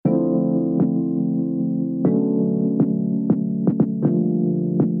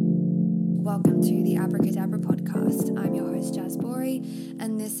Abracadabra podcast. I'm your host, Jazz Bori,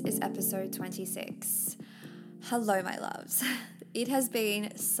 and this is episode 26. Hello, my loves. It has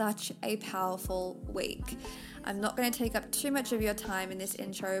been such a powerful week. I'm not going to take up too much of your time in this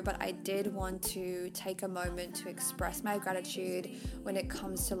intro, but I did want to take a moment to express my gratitude when it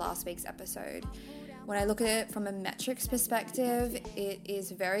comes to last week's episode. When I look at it from a metrics perspective, it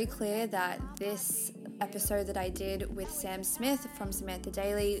is very clear that this episode that I did with Sam Smith from Samantha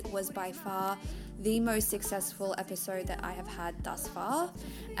Daily was by far the most successful episode that I have had thus far,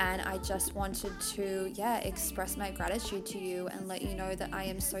 and I just wanted to express my gratitude to you and let you know that I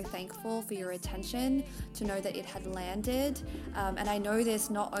am so thankful for your attention, to know that it had landed, and I know this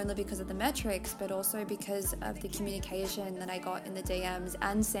not only because of the metrics but also because of the communication that I got in the DMs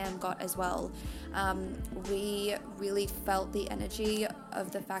and Sam got as well. We really felt the energy of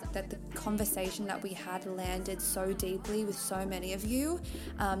the fact that the conversation that we had landed so deeply with so many of you,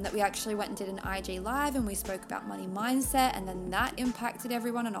 that we actually went and did an IG live and we spoke about money mindset, and then that impacted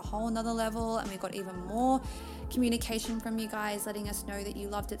everyone on a whole nother level, and we got even more communication from you guys letting us know that you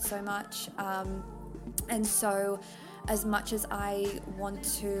loved it so much. And so as much as I want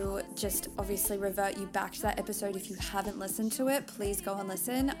to just obviously revert you back to that episode, if you haven't listened to it, please go and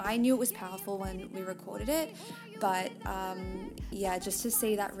listen. I knew it was powerful when we recorded it, but just to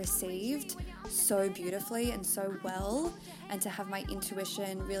see that received so beautifully and so well, and to have my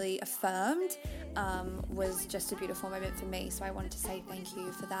intuition really affirmed, was just a beautiful moment for me. So I wanted to say thank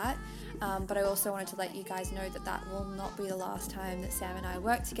you for that. But I also wanted to let you guys know that that will not be the last time that Sam and I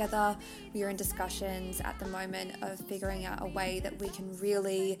work together. We are in discussions at the moment of figuring out a way that we can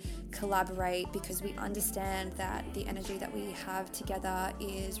really collaborate, because we understand that the energy that we have together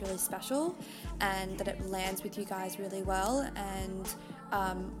is really special and that it lands with you guys really well. And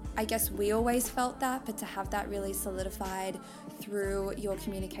I guess we always felt that, but to have that really solidified through your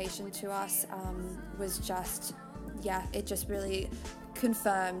communication to us was just, it just really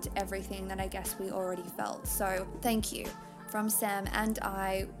confirmed everything that I guess we already felt. So thank you. From Sam and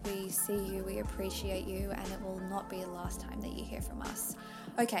I, we see you, we appreciate you, and it will not be the last time that you hear from us.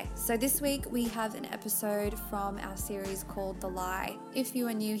 Okay, so this week we have an episode from our series called The Lie. If you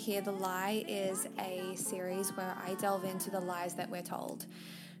are new here, The Lie is a series where I delve into the lies that we're told.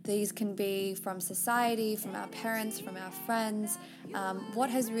 These can be from society, from our parents, from our friends,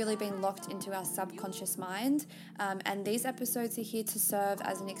 what has really been locked into our subconscious mind. And these episodes are here to serve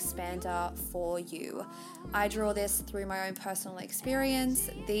as an expander for you. I draw this through my own personal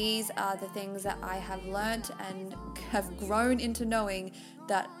experience. These are the things that I have learnt and have grown into knowing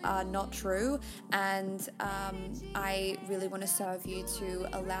that are not true, and I really want to serve you to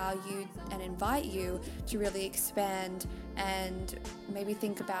allow you and invite you to really expand and maybe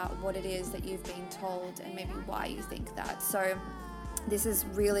think about what it is that you've been told and maybe why you think that. So this is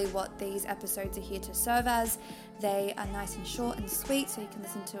really what these episodes are here to serve as. They are nice and short and sweet, so you can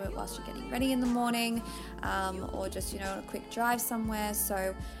listen to it whilst you're getting ready in the morning, or just, on a quick drive somewhere.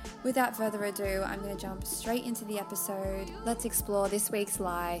 So without further ado, I'm going to jump straight into the episode. Let's explore this week's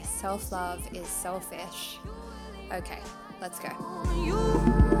lie: self-love is selfish. Okay, let's go.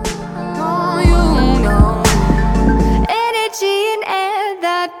 Energy and air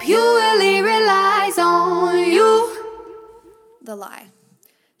that purely relies on you. The lie: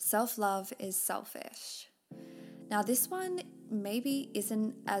 self-love is selfish. Now, this one maybe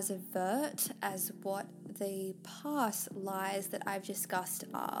isn't as overt as what the past lies that I've discussed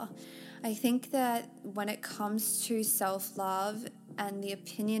are. I think that when it comes to self-love and the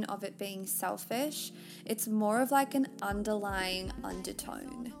opinion of it being selfish, it's more of like an underlying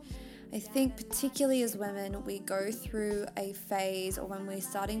undertone. I think particularly as women, we go through a phase, or when we're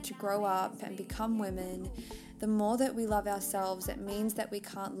starting to grow up and become women, the more that we love ourselves, it means that we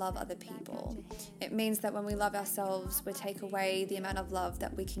can't love other people. It means that when we love ourselves, we take away the amount of love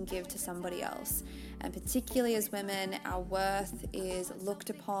that we can give to somebody else. And particularly as women, our worth is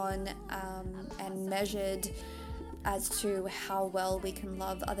looked upon and measured as to how well we can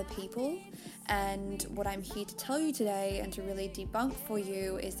love other people. And what I'm here to tell you today and to really debunk for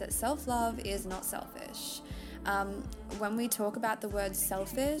you is that self-love is not selfish. When we talk about the word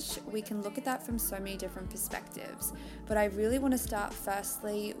selfish, we can look at that from so many different perspectives. But I really want to start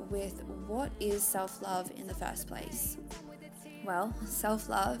firstly with what is self-love in the first place? Well,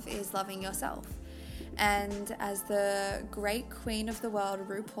 self-love is loving yourself. And as the great queen of the world,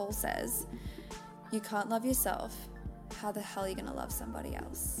 RuPaul, says, you can't love yourself. How the hell are you going to love somebody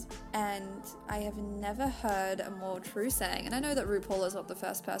else? And I have never heard a more true saying. And I know that RuPaul is not the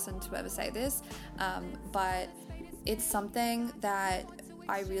first person to ever say this, but it's something that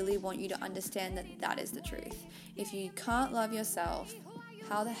I really want you to understand, that that is the truth. If you can't love yourself,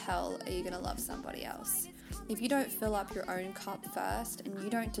 how the hell are you going to love somebody else? If you don't fill up your own cup first and you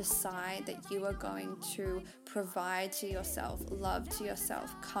don't decide that you are going to provide to yourself, love to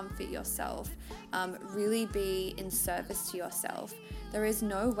yourself, comfort yourself, really be in service to yourself, there is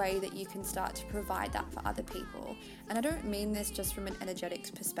no way that you can start to provide that for other people. And I don't mean this just from an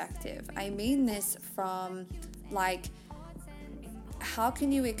energetics perspective. I mean this from like, how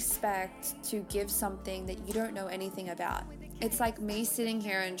can you expect to give something that you don't know anything about? It's like me sitting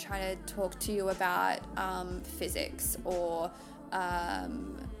here and trying to talk to you about physics or, I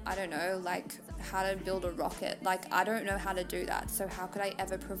don't know, like how to build a rocket. Like, I don't know how to do that. So how could I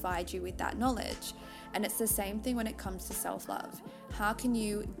ever provide you with that knowledge? And it's the same thing when it comes to self-love. How can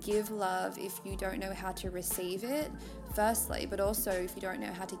you give love if you don't know how to receive it, firstly, but also if you don't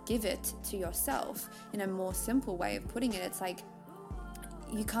know how to give it to yourself? In a more simple way of putting it, it's like,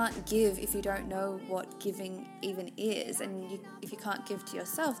 you can't give if you don't know what giving even is. And if you can't give to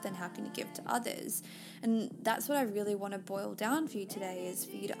yourself, then how can you give to others? And that's what I really want to boil down for you today, is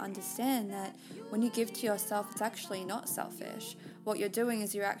for you to understand that when you give to yourself, it's actually not selfish. What you're doing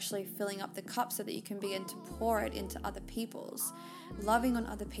is you're actually filling up the cup so that you can begin to pour it into other people's. Loving on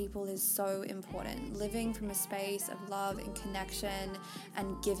other people is so important. Living from a space of love and connection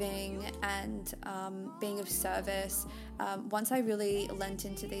and giving and being of service. Once I really lent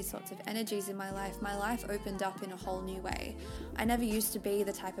into these sorts of energies in my life opened up in a whole new way. I never used to be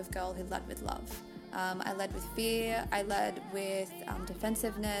the type of girl who led with love. I led with fear, I led with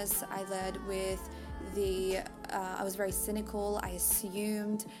defensiveness, I led with I was very cynical. I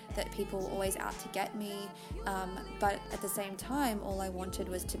assumed that people were always out to get me, but at the same time, all I wanted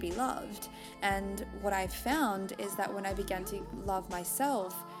was to be loved. And what I found is that when I began to love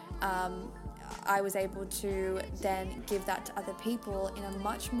myself, I was able to then give that to other people in a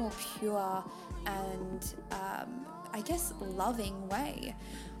much more pure and, I guess, loving way.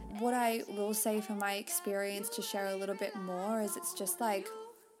 What I will say from my experience, to share a little bit more, is it's just like,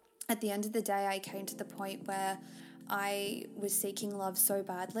 at the end of the day, I came to the point where I was seeking love so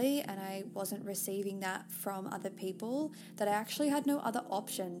badly and I wasn't receiving that from other people that I actually had no other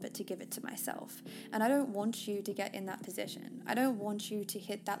option but to give it to myself. And I don't want you to get in that position. I don't want you to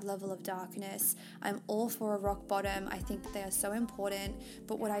hit that level of darkness. I'm all for a rock bottom. I think that they are so important.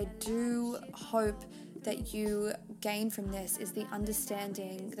 But what I do hope that you gain from this is the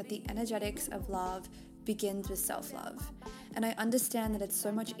understanding that the energetics of love begins with self-love. And I understand that it's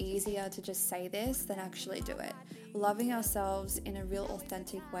so much easier to just say this than actually do it. Loving ourselves in a real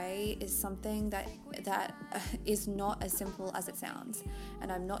authentic way is something that is not as simple as it sounds.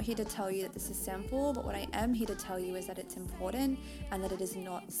 And I'm not here to tell you that this is simple, but what I am here to tell you is that it's important and that it is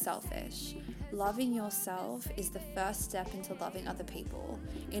not selfish. Loving yourself is the first step into loving other people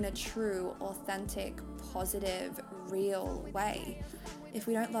in a true, authentic, positive, real way. If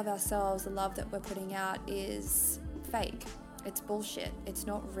we don't love ourselves, the love that we're putting out is fake. It's bullshit. It's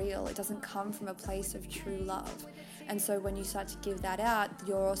not real. It doesn't come from a place of true love. And so when you start to give that out,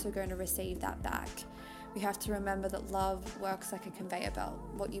 you're also going to receive that back. We have to remember that love works like a conveyor belt.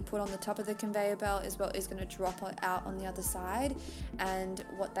 What you put on the top of the conveyor belt is what is going to drop out on the other side. And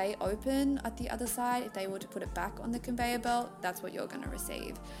what they open at the other side, if they were to put it back on the conveyor belt, that's what you're going to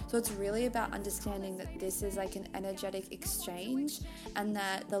receive. So it's really about understanding that this is like an energetic exchange, and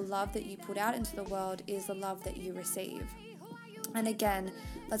that the love that you put out into the world is the love that you receive. And again,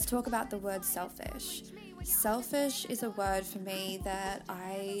 let's talk about the word selfish. Selfish is a word for me that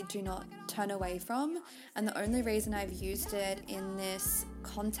I do not turn away from, and the only reason I've used it in this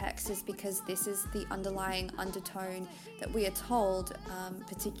context is because this is the underlying undertone that we are told,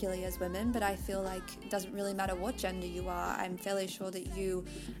 particularly as women, but I feel like it doesn't really matter what gender you are. I'm fairly sure that you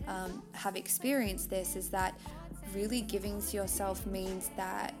have experienced this, is that really giving to yourself means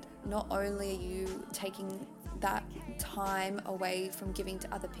that not only are you taking that time away from giving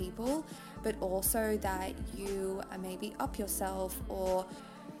to other people, but also that you maybe up yourself, or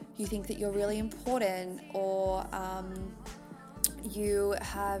you think that you're really important, or you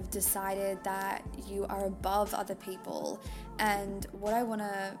have decided that you are above other people. And what I want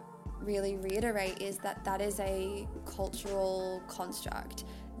to really reiterate is that that is a cultural construct.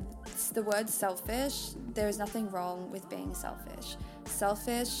 It's the word selfish. There is nothing wrong with being selfish.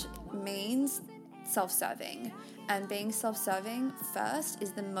 Selfish means self-serving, and being self-serving first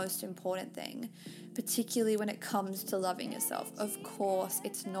is the most important thing, particularly when it comes to loving yourself. Of course,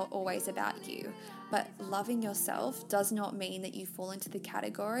 it's not always about you, but loving yourself does not mean that you fall into the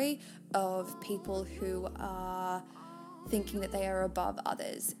category of people who are thinking that they are above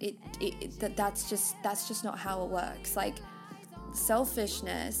others. That's just not how it works. Like,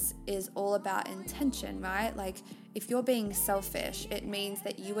 selfishness is all about intention, right? Like if you're being selfish, it means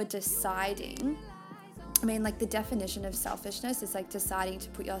that you are deciding. I mean, like the definition of selfishness is like deciding to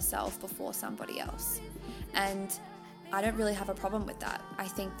put yourself before somebody else. And I don't really have a problem with that. I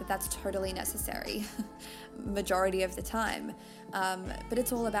think that that's totally necessary majority of the time. But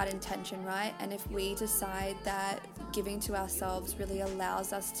it's all about intention, right? And if we decide that giving to ourselves really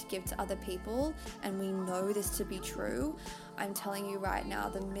allows us to give to other people, and we know this to be true, I'm telling you right now,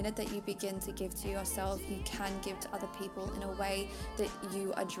 the minute that you begin to give to yourself, you can give to other people in a way that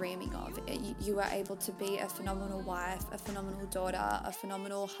you are dreaming of. You are able to be a phenomenal wife, a phenomenal daughter, a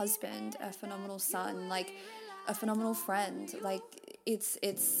phenomenal husband, a phenomenal son, like a phenomenal friend. Like it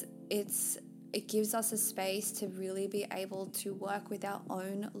gives us a space to really be able to work with our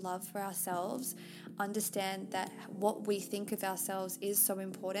own love for ourselves, understand that what we think of ourselves is so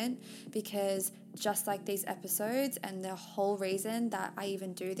important, because just like these episodes and the whole reason that I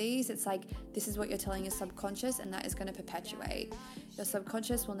even do these, it's like this is what you're telling your subconscious, and that is going to perpetuate. Your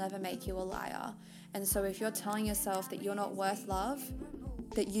subconscious will never make you a liar. And so if you're telling yourself that you're not worth love,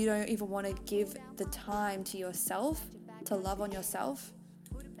 that you don't even want to give the time to yourself to love on yourself,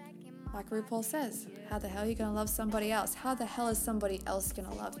 like RuPaul says, how the hell are you going to love somebody else? How the hell is somebody else going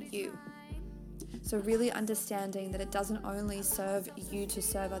to love you? So really understanding that it doesn't only serve you to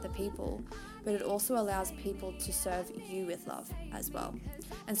serve other people, but it also allows people to serve you with love as well.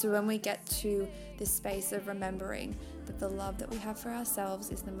 And so when we get to this space of remembering that the love that we have for ourselves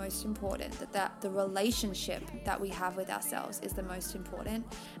is the most important, that the relationship that we have with ourselves is the most important,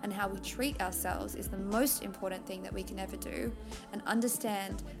 and how we treat ourselves is the most important thing that we can ever do, and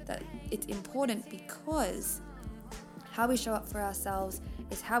understand that it's important because how we show up for ourselves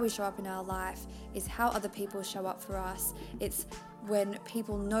is how we show up in our life, is how other people show up for us. It's when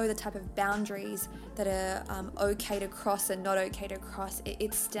people know the type of boundaries that are okay to cross and not okay to cross.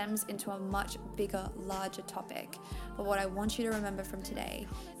 It stems into a much bigger, larger topic. But what I want you to remember from today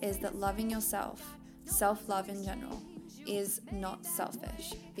is that loving yourself, self-love in general, is not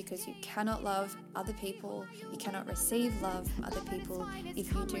selfish, because you cannot love other people, you cannot receive love from other people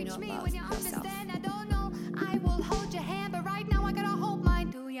if you do not love yourself. I will hold your hand, but right now I gotta hold mine.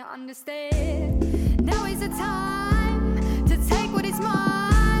 Do you understand? Now is the time to take what is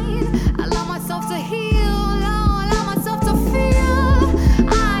mine. Allow myself to heal, allow myself to feel.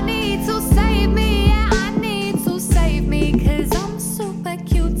 I need to save me, yeah, I need to save me, 'cause I'm super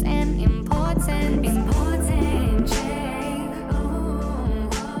cute and important, Jane.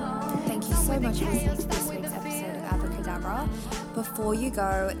 Thank you so much for listening to this week's episode of Abracadabra. Before you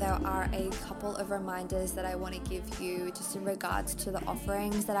go, there are a couple of reminders that I want to give you just in regards to the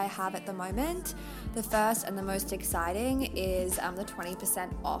offerings that I have at the moment. The first and the most exciting is the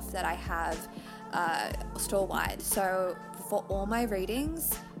 20% off that I have store-wide. So for all my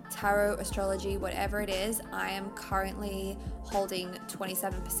readings, tarot, astrology, whatever it is, I am currently holding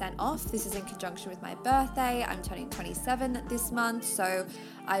 27% off. This is in conjunction with my birthday. I'm turning 27 this month, so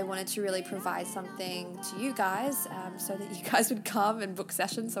I wanted to really provide something to you guys so that you guys would come and book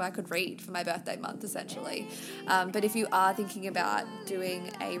sessions so I could read for my birthday month, essentially. But if you are thinking about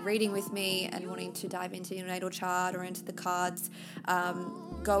doing a reading with me and wanting to dive into your natal chart or into the cards,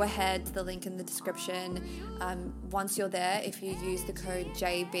 go ahead to the link in the description. Once you're there, if you use the code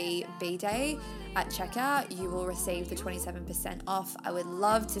JBBDay at checkout, you will receive the 27% off. I would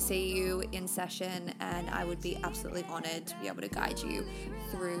love to see you in session, and I would be absolutely honored to be able to guide you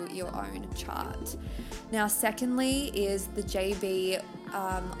through your own chart. Now, secondly is the JB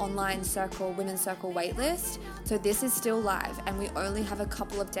online circle, women's circle waitlist. So this is still live and we only have a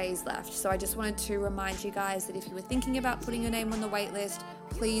couple of days left. So I just wanted to remind you guys that if you were thinking about putting your name on the waitlist,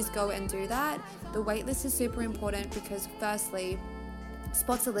 please go and do that. The waitlist is super important because firstly,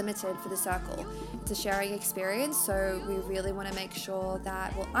 spots are limited for the circle. It's a sharing experience, so we really want to make sure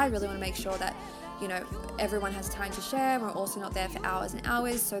that, I really want to make sure that, you know, everyone has time to share. We're also not there for hours and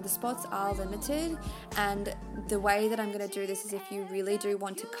hours, so the spots are limited. And the way that I'm going to do this is if you really do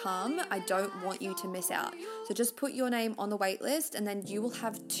want to come, I don't want you to miss out. So just put your name on the wait list, and then you will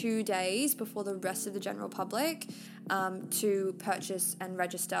have 2 days before the rest of the general public to purchase and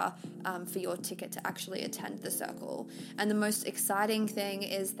register for your ticket to actually attend the circle. And the most exciting thing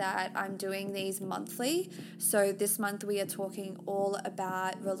is that I'm doing these monthly. So this month we are talking all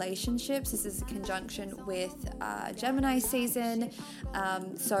about relationships. This is in conjunction with Gemini season.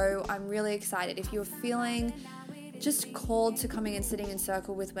 So I'm really excited. If you're feeling just called to coming and sitting in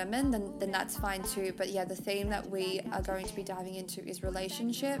circle with women, then that's fine too. But yeah, the theme that we are going to be diving into is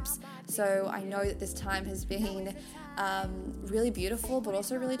relationships. So I know that this time has been really beautiful, but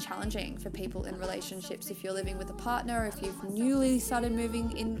also really challenging for people in relationships. If you're living with a partner, if you've newly started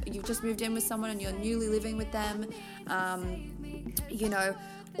moving in, you've just moved in with someone and you're newly living with them,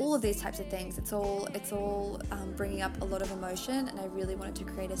 all of these types of things, it's all bringing up a lot of emotion, and I really wanted to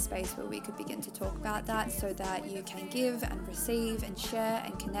create a space where we could begin to talk about that so that you can give and receive and share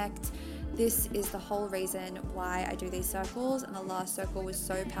and connect. This is the whole reason why I do these circles, and the last circle was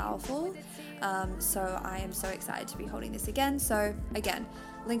so powerful. So I am so excited to be holding this again. So again,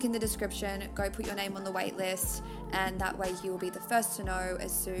 link in the description, go put your name on the wait list, and that way you will be the first to know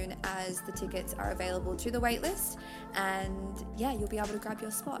as soon as the tickets are available to the wait list, and yeah, you'll be able to grab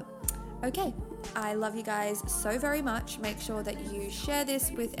your spot. Okay, I love you guys so very much. Make sure that you share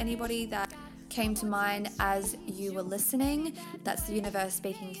this with anybody that came to mind as you were listening. That's the universe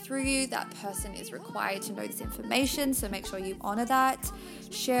speaking through you. That person is required to know this information, so make sure you honor that.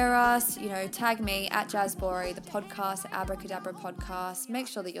 Share us, tag me at Jazzbori, the podcast, Abracadabra Podcast. Make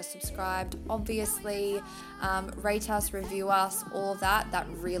sure that you're subscribed, obviously. Rate us, review us, all of that. That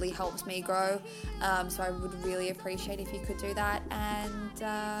really helps me grow. So I would really appreciate if you could do that. And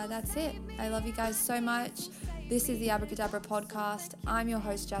that's it. I love you guys so much. This is the Abracadabra Podcast. I'm your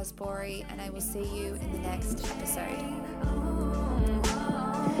host, Jazzbori, and I will see you in the next episode.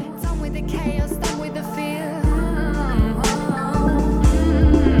 Done with the chaos, done with the fear.